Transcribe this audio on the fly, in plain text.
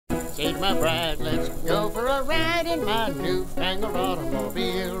Take my bride, let's go for a ride in my newfangled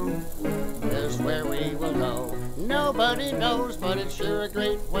automobile. This is where we will go. Nobody knows, but it's sure a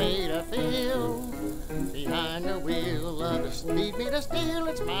great way to feel. Behind the wheel of the speed meter steel,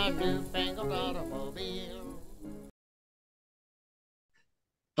 it's my newfangled automobile.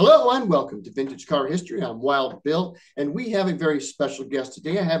 Hello and welcome to Vintage Car History. I'm Wild Bill, and we have a very special guest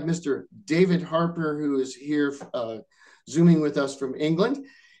today. I have Mr. David Harper, who is here Zooming with us from England.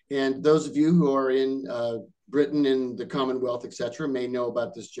 And those of you who are in Britain and the Commonwealth, etc., may know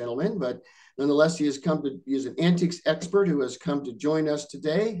about this gentleman. But nonetheless, he is an antiques expert who has come to join us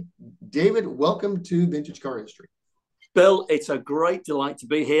today. David, welcome to Vintage Car History. Bill, it's a great delight to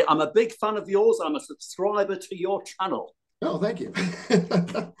be here. I'm a big fan of yours. I'm a subscriber to your channel. Oh, thank you.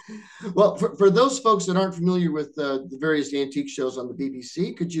 Well, for those folks that aren't familiar with the various antique shows on the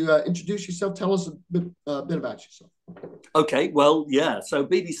BBC, could you introduce yourself? Tell us a bit about yourself. Okay, well, yeah. So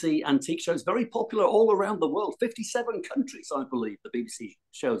BBC antique shows, very popular all around the world. 57 countries, I believe, the BBC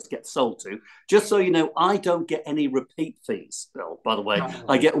shows get sold to. Just so you know, I don't get any repeat fees, Bill, by the way.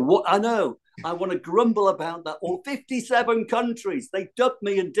 I get what I know. I want to grumble about that. All 57 countries, they dub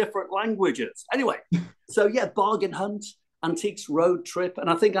me in different languages. Anyway, so yeah, bargain hunt. Antiques Road Trip, and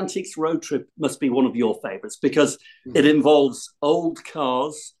I think Antiques Road Trip must be one of your favorites because it involves old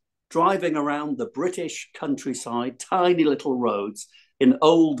cars driving around the British countryside, tiny little roads in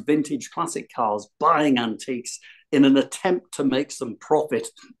old vintage classic cars, buying antiques in an attempt to make some profit,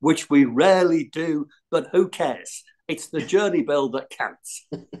 which we rarely do, but who cares? It's the journey, Bill, that counts.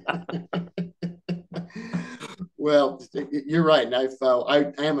 Well, you're right. And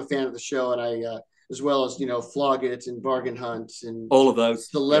I am a fan of the show, and as well as, Flog It and Bargain Hunt and all of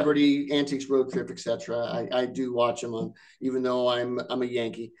those Celebrity Antiques Road Trip, etc. I do watch them even though I'm a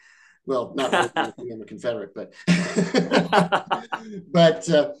Yankee. Well, not really Yankee, I'm a Confederate, but but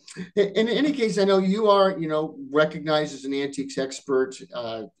in any case, I know you are recognized as an antiques expert,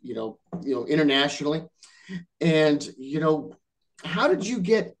 internationally, and how did you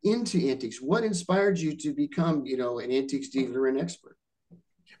get into antiques? What inspired you to become an antiques dealer and expert?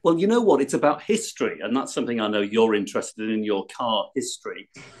 Well, you know what? It's about history, and that's something I know you're interested in your car history.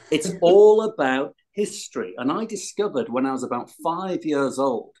 It's all about history. And I discovered when I was about 5 years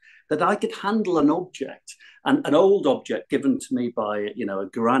old that I could handle an object, an old object given to me by, a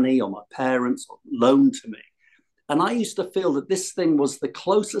granny or my parents, or loaned to me. And I used to feel that this thing was the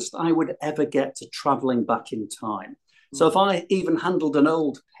closest I would ever get to traveling back in time. So if I even handled an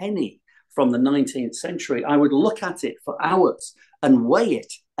old penny from the 19th century, I would look at it for hours and weigh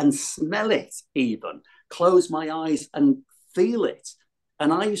it and smell it even, close my eyes and feel it.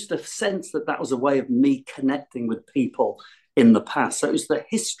 And I used to sense that was a way of me connecting with people in the past. So it was the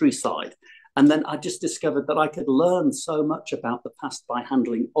history side. And then I just discovered that I could learn so much about the past by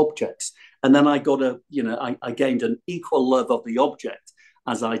handling objects. And then I got I gained an equal love of the object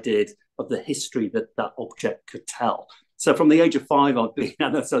as I did of the history that object could tell. So from the age of 5, I've been, I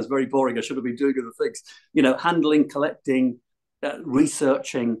know that sounds very boring, I should have been doing other things, handling, collecting,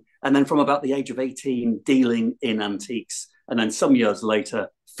 researching, and then from about the age of 18, dealing in antiques. And then some years later,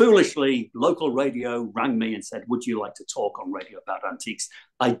 foolishly, local radio rang me and said, would you like to talk on radio about antiques?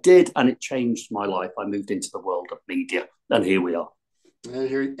 I did, and it changed my life. I moved into the world of media, and here we are. And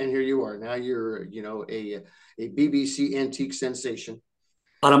here you are. Now you're, a BBC antique sensation.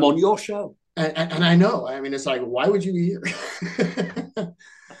 And I'm on your show. And I know, I mean, it's like, why would you be here?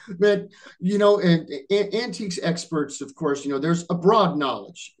 But, antiques experts, of course, there's a broad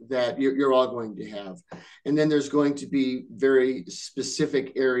knowledge that you're all going to have. And then there's going to be very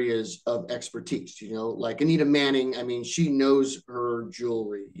specific areas of expertise, like Anita Manning. I mean, she knows her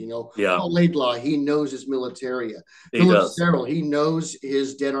jewelry, Paul Laidlaw, he knows his militaria. Philip Serrell, he knows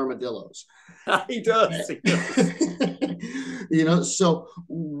his dead armadillos. He does. So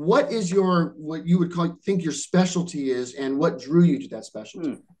what you would think your specialty is, and what drew you to that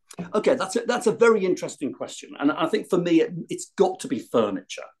specialty? Okay, that's a very interesting question. And I think for me, it's got to be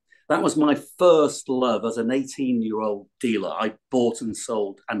furniture. That was my first love as an 18-year-old dealer. I bought and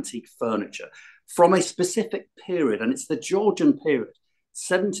sold antique furniture from a specific period, and it's the Georgian period,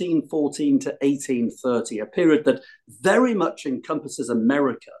 1714 to 1830, a period that very much encompasses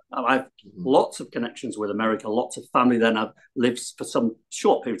America. I have lots of connections with America, lots of family then. I've lived for some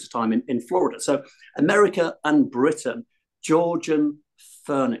short periods of time in Florida. So America and Britain, Georgian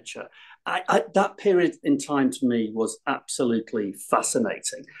furniture. That period in time to me was absolutely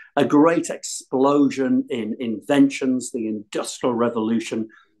fascinating. A great explosion in inventions, the Industrial Revolution.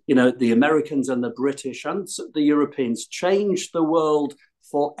 The Americans and the British and the Europeans changed the world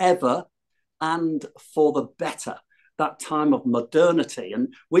forever and for the better. that time of modernity.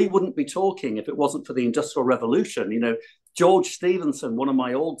 And we wouldn't be talking if it wasn't for the Industrial Revolution. You know, George Stephenson, one of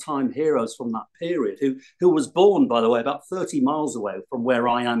my all-time heroes from that period, who was born, by the way, about 30 miles away from where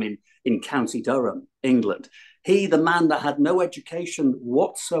I am in County Durham, England. He, the man that had no education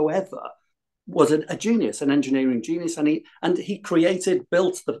whatsoever, was a genius, an engineering genius, and he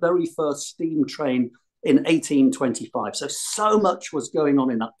built the very first steam train in 1825. So much was going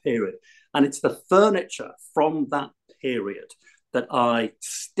on in that period. And it's the furniture from that period that I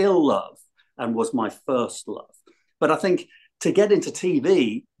still love and was my first love. But I think to get into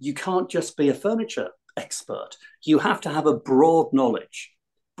TV, you can't just be a furniture expert. You have to have a broad knowledge,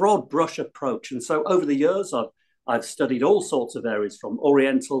 broad brush approach. And so over the years, I've studied all sorts of areas, from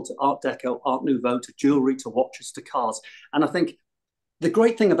Oriental to Art Deco, Art Nouveau, to jewelry, to watches, to cars. And I think the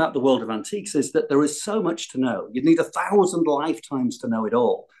great thing about the world of antiques is that there is so much to know. You need 1,000 lifetimes to know it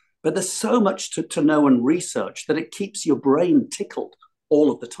all. But there's so much to know and research that it keeps your brain tickled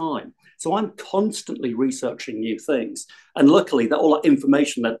all of the time. So I'm constantly researching new things. And luckily, that all that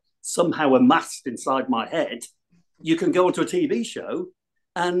information that somehow amassed inside my head, you can go onto a TV show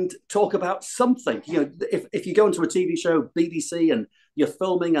and talk about something. You know, if you go into a TV show, BBC, and you're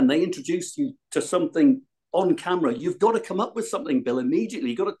filming and they introduce you to something on camera, you've got to come up with something, Bill, immediately.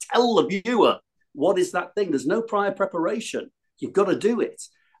 You've got to tell the viewer, what is that thing? There's no prior preparation. You've got to do it.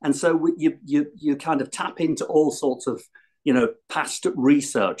 And so you kind of tap into all sorts of, you know, past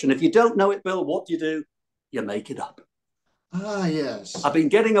research. And if you don't know it, Bill, what do? You make it up. Ah, yes. I've been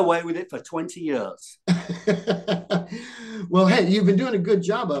getting away with it for 20 years. Well, hey, you've been doing a good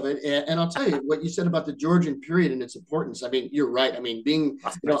job of it. And I'll tell you what you said about the Georgian period and its importance. I mean, you're right. I mean,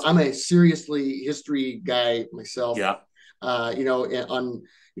 I'm a seriously history guy myself. Yeah.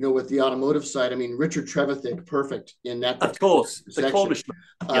 With the automotive side, I mean, Richard Trevithick, perfect in that. Of course, the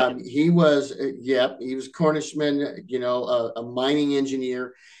Cornishman. He was Cornishman, a mining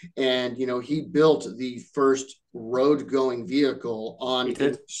engineer, and, he built the first road-going vehicle on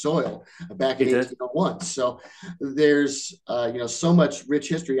soil back in 1801. So there's, so much rich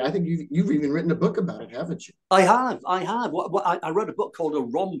history. I think you've even written a book about it, haven't you? I have. I wrote a book called A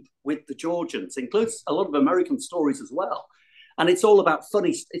Romp with the Georgians. It includes a lot of American stories as well. And it's all about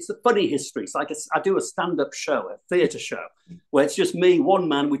it's the funny history. So I do a stand-up show, a theatre show, where it's just me, one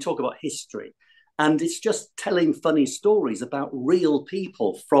man, we talk about history. And it's just telling funny stories about real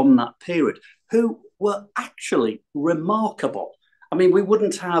people from that period who were actually remarkable. I mean, we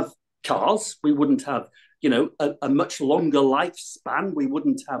wouldn't have cars. We wouldn't have, a much longer lifespan. We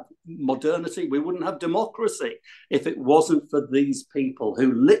wouldn't have modernity. We wouldn't have democracy if it wasn't for these people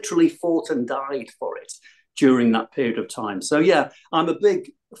who literally fought and died for it during that period of time. So, yeah, I'm a big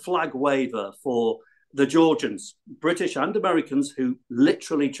flag waver for the Georgians, British and Americans, who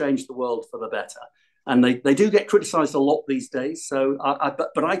literally changed the world for the better. And they do get criticised a lot these days. So,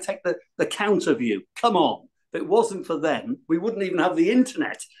 but I take the counter view. Come on. If it wasn't for them, we wouldn't even have the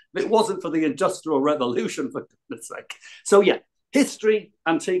internet. If it wasn't for the Industrial Revolution, for goodness sake. So, yeah, history,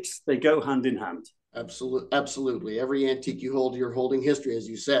 antiques, they go hand in hand. Absolutely. Every antique you hold, you're holding history, as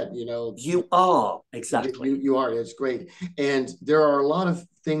you said. You are, exactly. You are. It's great. And there are a lot of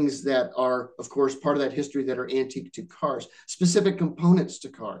things that are, of course, part of that history that are antique to cars, specific components to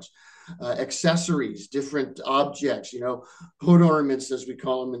cars, accessories, different objects, hood ornaments, as we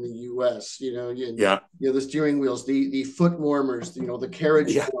call them in the U.S., the steering wheels, the foot warmers, the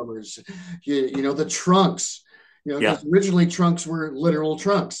carriage warmers, the trunks. Because originally trunks were literal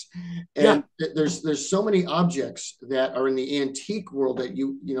trunks, and there's so many objects that are in the antique world that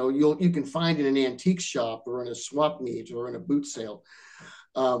you can find in an antique shop or in a swap meet or in a boot sale.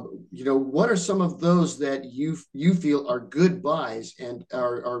 What are some of those that you feel are good buys and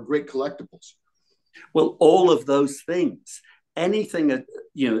are great collectibles? Well, all of those things, anything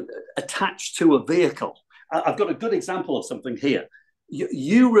attached to a vehicle. I've got a good example of something here.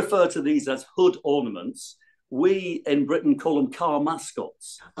 You refer to these as hood ornaments. We in Britain call them car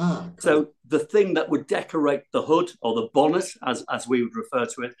mascots. Cool. So the thing that would decorate the hood or the bonnet, as we would refer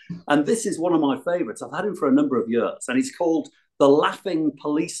to it. And this is one of my favorites. I've had him for a number of years, and he's called the Laughing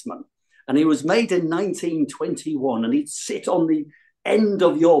Policeman. And he was made in 1921, and he'd sit on the end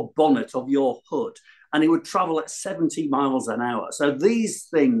of your bonnet of your hood, and he would travel at 70 miles an hour. So these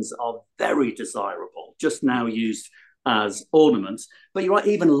things are very desirable, just now used as ornaments. But you're right,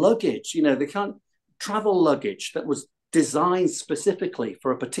 even luggage, they can't. Travel luggage that was designed specifically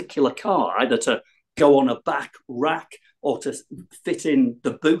for a particular car, either to go on a back rack or to fit in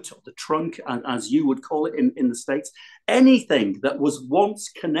the boot or the trunk, as you would call it in the States. Anything that was once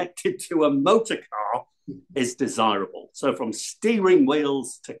connected to a motor car is desirable. So from steering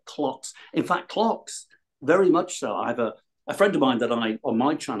wheels to clocks. In fact, clocks, very much so. I have a friend of mine that I, on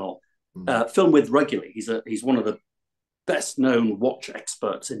my channel, Mm. film with regularly. He's one of the best known watch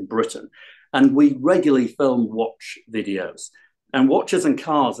experts in Britain. And we regularly film watch videos. And watches and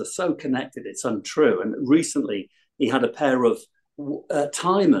cars are so connected, it's untrue. And recently, he had a pair of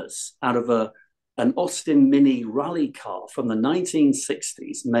timers out of an Austin Mini rally car from the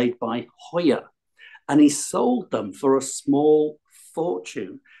 1960s made by Hoyer. And he sold them for a small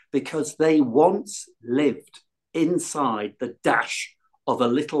fortune because they once lived inside the dash of a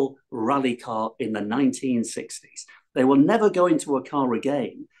little rally car in the 1960s. They will never go into a car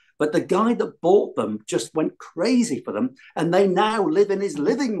again. But the guy that bought them just went crazy for them, and they now live in his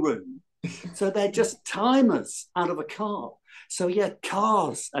living room. So they're just timers out of a car. So yeah,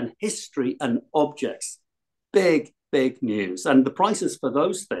 cars and history and objects, big, big news. And the prices for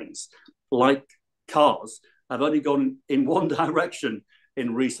those things, like cars, have only gone in one direction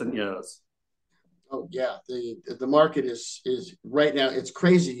in recent years. Oh yeah, the market is right now. It's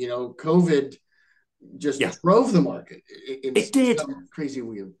crazy. COVID just Yeah, drove the market in it did. some crazy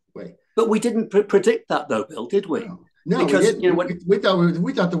weird way. But we didn't predict that, though, Bill, did we? No, we Because didn't.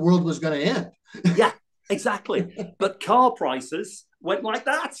 We thought the world was going to end. Yeah, exactly. But car prices went like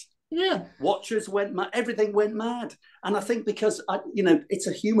that. Yeah, Watches went mad. Everything went mad. And I think because it's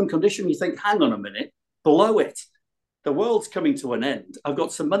a human condition. You think, hang on a minute, blow it. The world's coming to an end. I've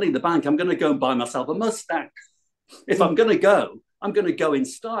got some money in the bank. I'm going to go and buy myself a Mustang. If I'm going to go, I'm going to go in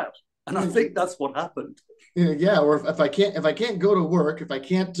style. And I think that's what happened. Yeah, or if I can't go to work, if I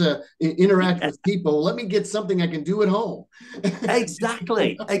can't interact with people, let me get something I can do at home.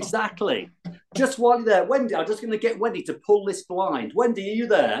 Exactly. Just while you're there, Wendy, I'm just going to get Wendy to pull this blind. Wendy, are you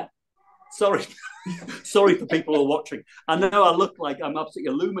there? Sorry. Sorry for people who are watching. I know I look like I'm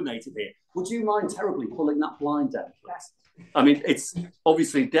absolutely illuminated here. Would you mind terribly pulling that blind down? Yes. I mean, it's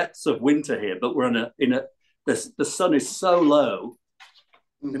obviously depths of winter here, but we're the sun is so low,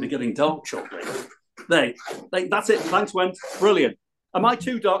 it's going to be getting dark shortly. That's it. Thanks, Wen. Brilliant. Am I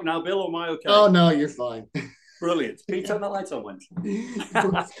too dark now, Bill, or am I okay? Oh, no, you're fine. Brilliant. Can you turn that light on, Wen?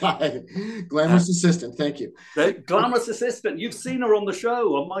 Glamorous assistant. Thank you. The glamorous assistant. You've seen her on the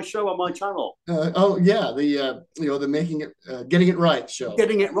show, on my channel. Oh, yeah. The making it, getting it right show.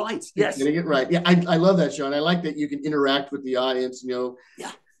 Getting it right. Yes. Getting it right. Yeah, I love that show. And I like that you can interact with the audience.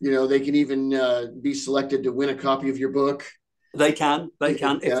 Yeah. They can even be selected to win a copy of your book. They can, if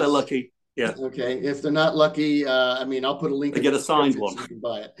they're lucky. Yeah. Okay. If they're not lucky, I'll put a link. They get a signed one. So you can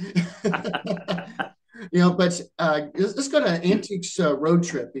buy it. But let's go to an antiques road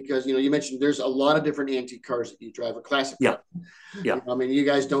trip because, you mentioned there's a lot of different antique cars that you drive, a classic car. Yeah. You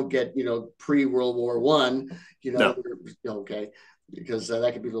guys don't get, pre-World War I, No. Okay, because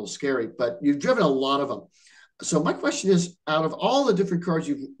that could be a little scary, but you've driven a lot of them. So my question is, out of all the different cars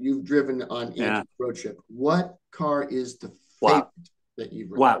you've driven on antique road trip, what car is the favorite that you've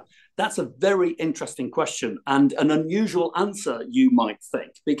driven? Wow. That's a very interesting question and an unusual answer, you might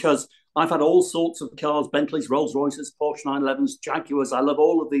think, because I've had all sorts of cars, Bentleys, Rolls Royces, Porsche 911s, Jaguars. I love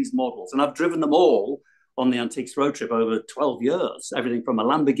all of these models, and I've driven them all on the Antiques road trip over 12 years, everything from a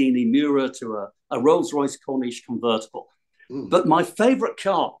Lamborghini Miura to a Rolls Royce Corniche convertible. But my favorite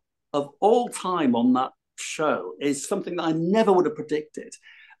car of all time on that show is something that I never would have predicted,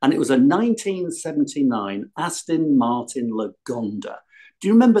 and it was a 1979 Aston Martin Lagonda. Do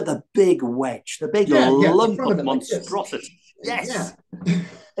you remember the big wedge, the big lump of monstrosity? Yes. Yeah.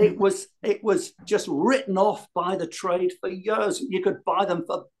 It was just written off by the trade for years. You could buy them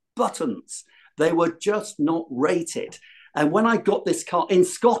for buttons. They were just not rated. And when I got this car in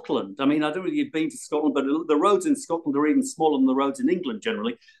Scotland, I don't know if you've been to Scotland, but the roads in Scotland are even smaller than the roads in England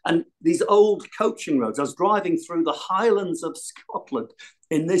generally. And these old coaching roads, I was driving through the Highlands of Scotland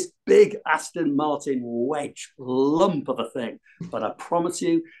in this big Aston Martin wedge lump of a thing. But I promise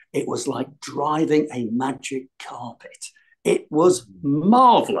you, it was like driving a magic carpet. It was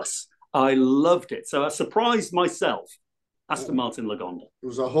marvelous. I loved it. So I surprised myself. Aston Martin Lagonda. It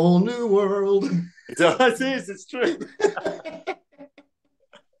was a whole new world. It is. It's true.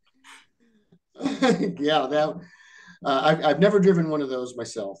 Yeah, I've never driven one of those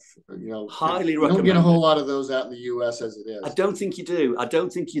myself. Highly recommend. You don't get a whole lot of those out in the U.S. as it is. I don't think you do.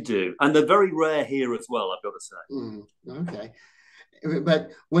 And they're very rare here as well, I've got to say. Okay. But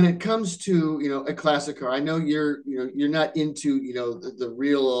when it comes to, a classic car, I know you're not into, the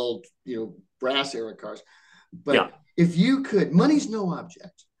real old, brass era cars, but if you could, money's no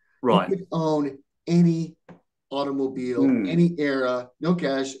object. Right. You could own any automobile, any era, no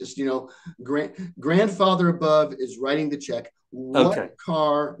cash. It's, grandfather above is writing the check. What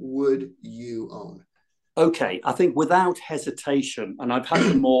car would you own? Okay. I think without hesitation, and I've had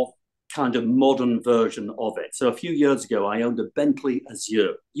them more kind of modern version of it. So a few years ago, I owned a Bentley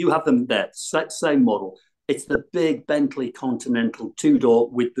Azure. You have them there, same model. It's the big Bentley Continental two-door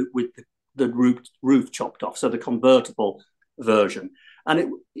with the roof chopped off, so the convertible version.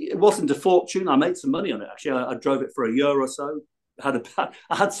 And it wasn't a fortune. I made some money on it, actually. I drove it for a year or so. I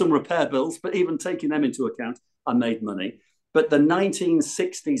had some repair bills, but even taking them into account, I made money. But the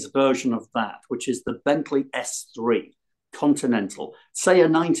 1960s version of that, which is the Bentley S3 Continental, say a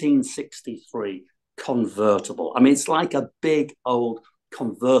 1963 convertible. I mean, it's like a big old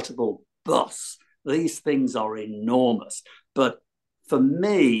convertible bus. These things are enormous, but for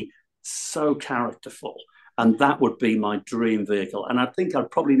me, so characterful. And that would be my dream vehicle. And I think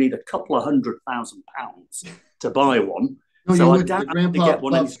I'd probably need a couple of £100,000 to buy one. No, so I doubt to get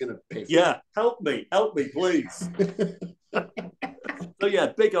one. Bob's going to pay for it. Help me, please. So yeah,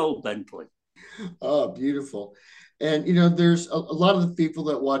 big old Bentley. Oh, beautiful. And, there's a lot of the people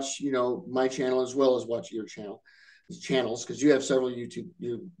that watch, my channel as well as watch your channels, because you have several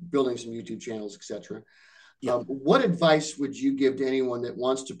you're building some YouTube channels, etc. Yeah. What advice would you give to anyone that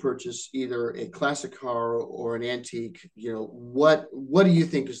wants to purchase either a classic car or an antique? What do you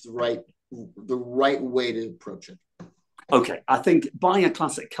think is the right way to approach it? Okay, I think buying a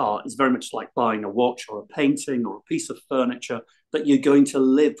classic car is very much like buying a watch or a painting or a piece of furniture that you're going to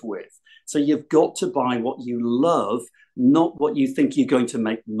live with. So you've got to buy what you love, not what you think you're going to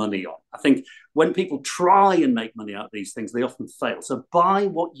make money on. I think when people try and make money out of these things, they often fail. So buy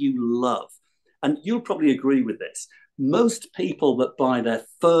what you love. And you'll probably agree with this. Most people that buy their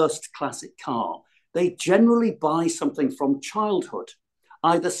first classic car, they generally buy something from childhood.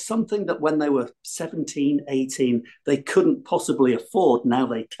 Either something that when they were 17, 18, they couldn't possibly afford, now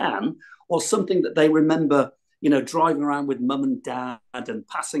they can, or something that they remember, driving around with mum and dad and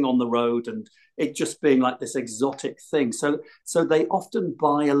passing on the road and it just being like this exotic thing. So they often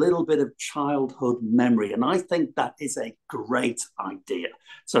buy a little bit of childhood memory. And I think that is a great idea.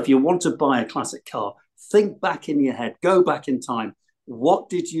 So if you want to buy a classic car, think back in your head, go back in time. What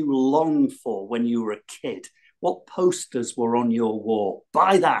did you long for when you were a kid? What posters were on your wall?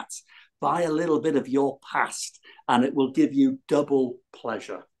 Buy that. Buy a little bit of your past, and it will give you double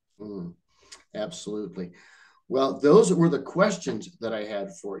pleasure. Absolutely. Well, those were the questions that I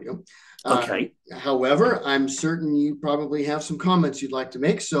had for you. Okay. However, I'm certain you probably have some comments you'd like to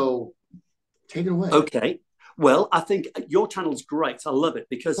make, so take it away. Okay. Well, I think your channel's great. I love it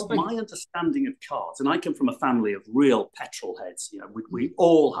because my understanding of cars, and I come from a family of real petrol heads. We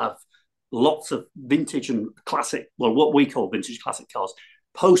all have lots of vintage and classic, well, what we call vintage classic cars,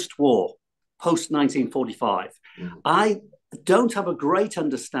 post-war, post-1945. Mm-hmm. I don't have a great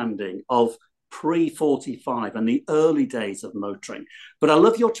understanding of pre-45 and the early days of motoring. But I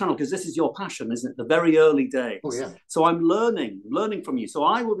love your channel because this is your passion, isn't it? The very early days. Oh, yeah. So I'm learning from you. So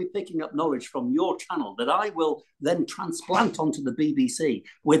I will be picking up knowledge from your channel that I will then transplant onto the BBC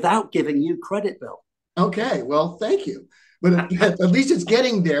without giving you credit, Bill. Okay, well, thank you. But at least it's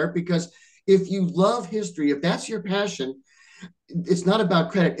getting there, because if you love history, if that's your passion, it's not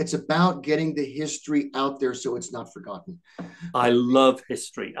about credit. It's about getting the history out there so it's not forgotten. I love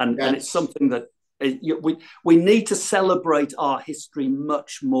history. And it's something that we need to celebrate our history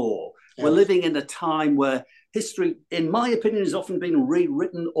much more. We're living in a time where history, in my opinion, has often been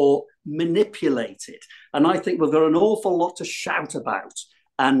rewritten or manipulated. And I think we've got an awful lot to shout about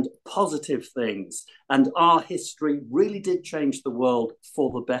and positive things. And our history really did change the world for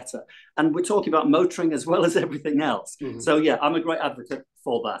the better. And we're talking about motoring as well as everything else. Mm-hmm. So yeah, I'm a great advocate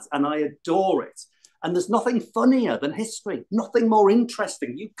for that. And I adore it. And there's nothing funnier than history, nothing more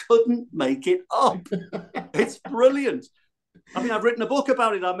interesting. You couldn't make it up. It's brilliant. I mean, I've written a book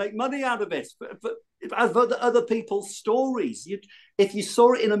about it. I make money out of it. But I've heard other people's stories. If you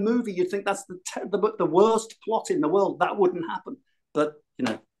saw it in a movie, you'd think that's the worst plot in the world. That wouldn't happen. But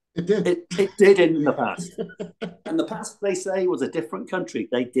it did. It did in the past. And the past, they say, was a different country.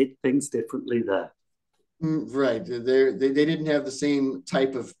 They did things differently there. Right. They didn't have the same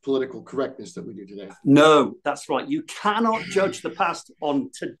type of political correctness that we do today. No, that's right. You cannot judge the past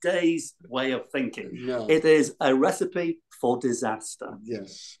on today's way of thinking. No. It is a recipe for disaster.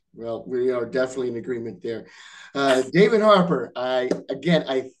 Yes. Well, we are definitely in agreement there. David Harper, I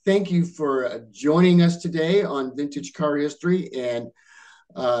thank you for joining us today on Vintage Car History, and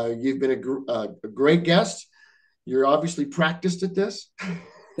you've been a great guest. You're obviously practiced at this.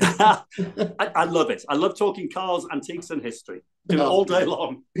 I love it. I love talking cars, antiques, and history. Do it all day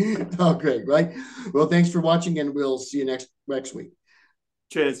long. Oh, great, right? Well, thanks for watching, and we'll see you next week.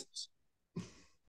 Cheers.